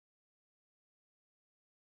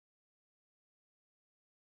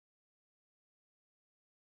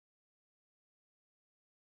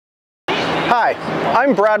Hi,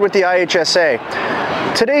 I'm Brad with the IHSA.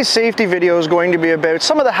 Today's safety video is going to be about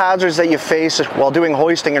some of the hazards that you face while doing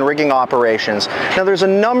hoisting and rigging operations. Now there's a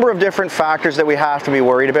number of different factors that we have to be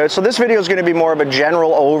worried about, so this video is going to be more of a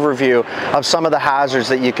general overview of some of the hazards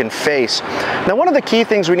that you can face. Now one of the key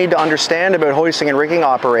things we need to understand about hoisting and rigging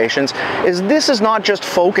operations is this is not just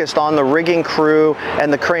focused on the rigging crew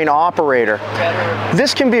and the crane operator.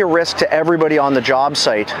 This can be a risk to everybody on the job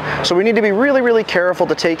site, so we need to be really careful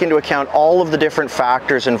to take into account all of the different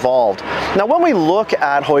factors involved. Now when we look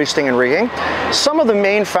at hoisting and rigging, some of the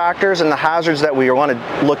main factors and the hazards that we want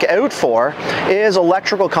to look out for is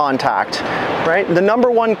electrical contact, right? The number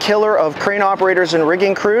one killer of crane operators and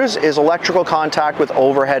rigging crews is electrical contact with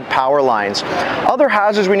overhead power lines. Other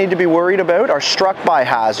hazards we need to be worried about are struck-by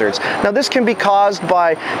hazards. Now this can be caused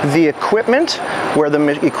by the equipment, where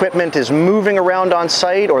the equipment is moving around on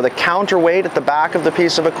site, or the counterweight at the back of the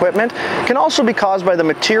piece of equipment. It can also be caused by the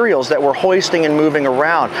materials that we're hoisting and moving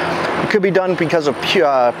around. It could be done because of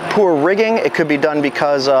poor rigging. It could be done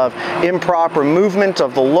because of improper movement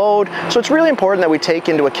of the load. So it's really important that we take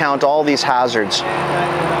into account all these hazards.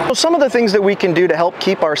 So some of the things that we can do to help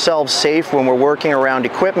keep ourselves safe when we're working around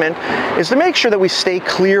equipment is to make sure that we stay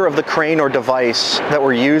clear of the crane or device that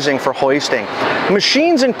we're using for hoisting.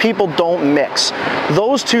 Machines and people don't mix.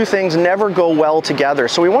 Those two things never go well together,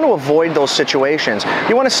 so we want to avoid those situations.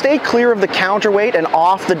 You want to stay clear of the counterweight and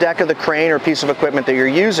off the deck of the crane or piece of equipment that you're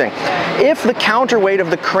using. If the counterweight of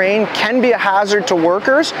the crane can be a hazard to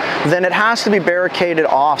workers, then it has to be barricaded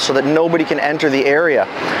off so that nobody can enter the area.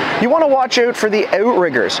 You want to watch out for the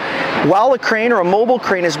outriggers. While a crane or a mobile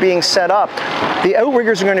crane is being set up, the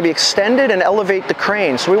outriggers are going to be extended and elevate the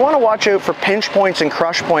crane, so we want to watch out for pinch points and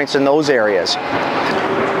crush points in those areas.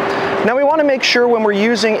 Now we want to make sure when we're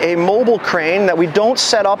using a mobile crane that we don't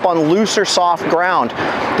set up on loose or soft ground.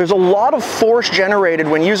 There's a lot of force generated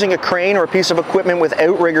when using a crane or a piece of equipment with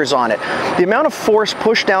outriggers on it. The amount of force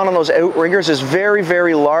pushed down on those outriggers is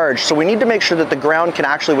very large, so we need to make sure that the ground can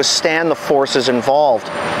actually withstand the forces involved.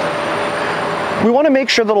 We want to make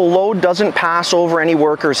sure that a load doesn't pass over any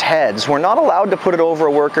workers' heads. We're not allowed to put it over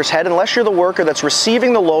a worker's head unless you're the worker that's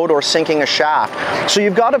receiving the load or sinking a shaft. So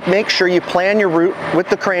you've got to make sure you plan your route with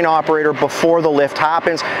the crane operator before the lift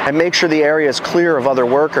happens and make sure the area is clear of other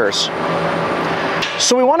workers.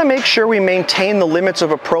 So we want to make sure we maintain the limits of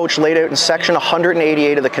approach laid out in section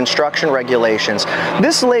 188 of the construction regulations.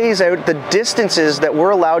 This lays out the distances that we're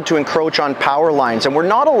allowed to encroach on power lines, and we're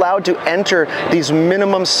not allowed to enter these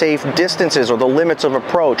minimum safe distances or the limits of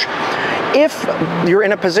approach. If you're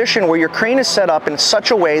in a position where your crane is set up in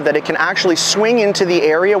such a way that it can actually swing into the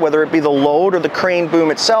area, whether it be the load or the crane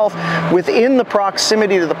boom itself, within the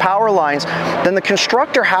proximity to the power lines, then the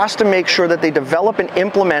constructor has to make sure that they develop and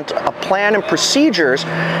implement a plan and procedures.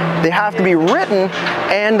 They have to be written,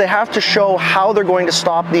 and they have to show how they're going to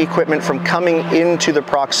stop the equipment from coming into the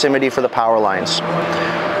proximity for the power lines.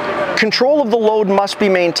 Control of the load must be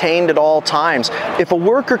maintained at all times. If a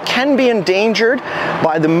worker can be endangered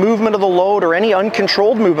by the movement of the load or any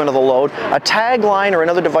uncontrolled movement of the load, a tag line or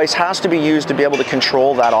another device has to be used to be able to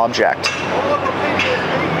control that object.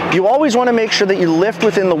 You always want to make sure that you lift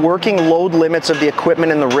within the working load limits of the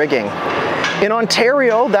equipment and the rigging. In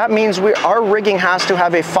Ontario, that means our rigging has to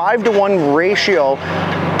have a 5-to-1 ratio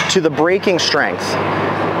to the braking strength.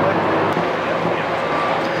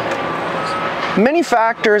 Many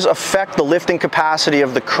factors affect the lifting capacity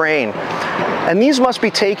of the crane, and these must be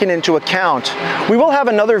taken into account. We will have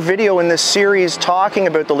another video in this series talking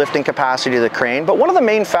about the lifting capacity of the crane, but one of the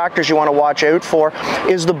main factors you want to watch out for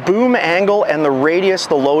is the boom angle and the radius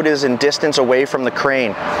the load is in distance away from the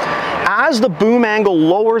crane. As the boom angle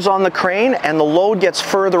lowers on the crane and the load gets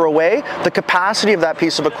further away, the capacity of that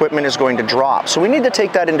piece of equipment is going to drop. So we need to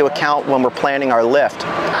take that into account when we're planning our lift.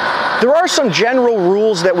 There are some general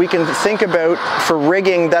rules that we can think about for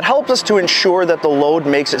rigging that help us to ensure that the load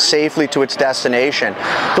makes it safely to its destination.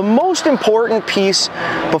 The most important piece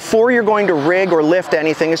before you're going to rig or lift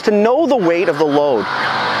anything is to know the weight of the load.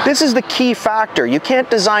 This is the key factor. You can't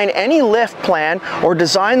design any lift plan or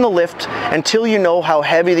design the lift until you know how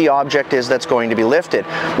heavy the object is that's going to be lifted.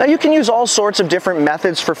 Now you can use all sorts of different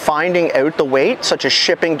methods for finding out the weight, such as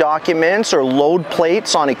shipping documents or load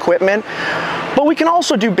plates on equipment, but we can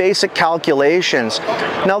also do basic calculations.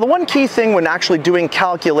 Now the one key thing when actually doing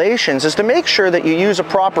calculations is to make sure that you use a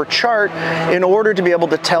proper chart in order to be able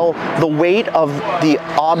to tell the weight of the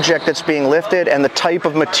object that's being lifted and the type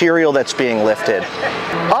of material that's being lifted.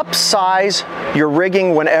 Upsize your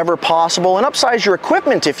rigging whenever possible, and upsize your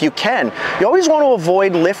equipment if you can. You always want to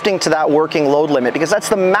avoid lifting to that working load limit, because that's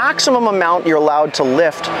the maximum amount you're allowed to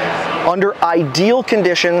lift under ideal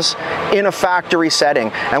conditions in a factory setting.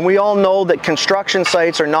 And we all know that construction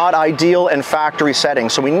sites are not ideal and factory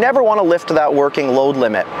settings, so we never want to lift to that working load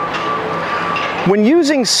limit. When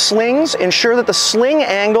using slings, ensure that the sling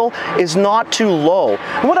angle is not too low.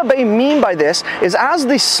 And what I mean by this is, as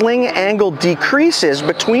the sling angle decreases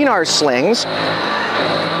between our slings,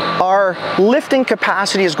 our lifting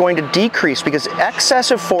capacity is going to decrease because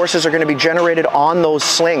excessive forces are going to be generated on those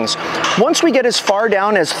slings. Once we get as far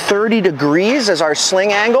down as 30 degrees as our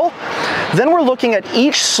sling angle, then we're looking at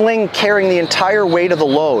each sling carrying the entire weight of the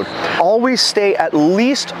load. Always stay at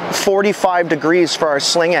least 45 degrees for our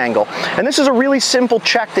sling angle. And this is a really simple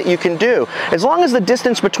check that you can do. As long as the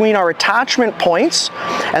distance between our attachment points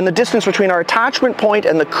and the distance between our attachment point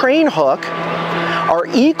and the crane hook are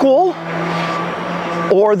equal,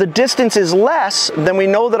 or the distance is less, then we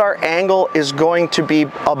know that our angle is going to be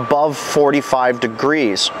above 45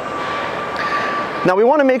 degrees. Now we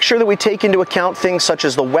want to make sure that we take into account things such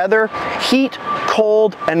as the weather, heat,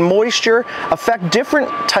 cold, and moisture affect different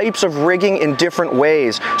types of rigging in different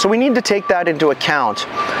ways. So we need to take that into account.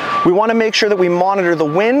 We want to make sure that we monitor the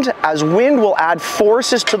wind, as wind will add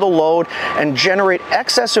forces to the load and generate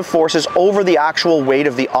excessive forces over the actual weight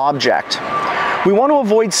of the object. We want to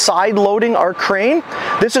avoid side loading our crane.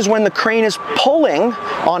 This is when the crane is pulling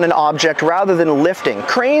on an object rather than lifting.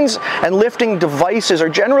 Cranes and lifting devices are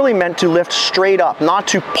generally meant to lift straight up, not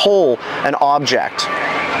to pull an object.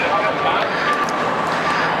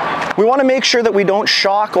 We want to make sure that we don't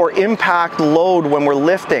shock or impact load when we're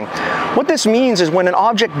lifting. What this means is when an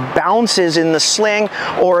object bounces in the sling,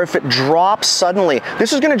 or if it drops suddenly,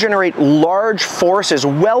 this is going to generate large forces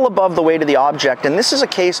well above the weight of the object, and this is a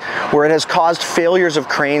case where it has caused failures of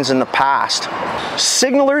cranes in the past.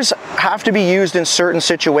 Signalers have to be used in certain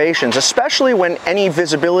situations, especially when any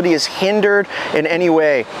visibility is hindered in any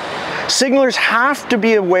way. Signalers have to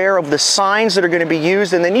be aware of the signs that are going to be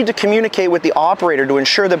used, and they need to communicate with the operator to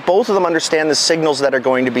ensure that both of them understand the signals that are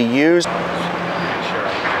going to be used.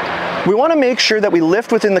 We want to make sure that we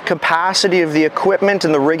lift within the capacity of the equipment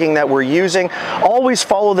and the rigging that we're using. Always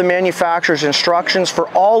follow the manufacturer's instructions for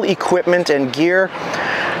all equipment and gear.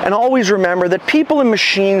 And always remember that people and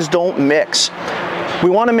machines don't mix. We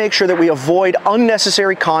want to make sure that we avoid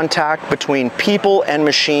unnecessary contact between people and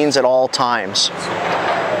machines at all times.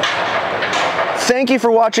 Thank you for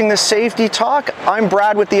watching this safety talk. I'm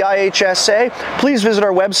Brad with the IHSA. Please visit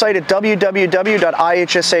our website at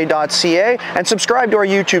www.IHSA.ca and subscribe to our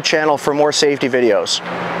YouTube channel for more safety videos.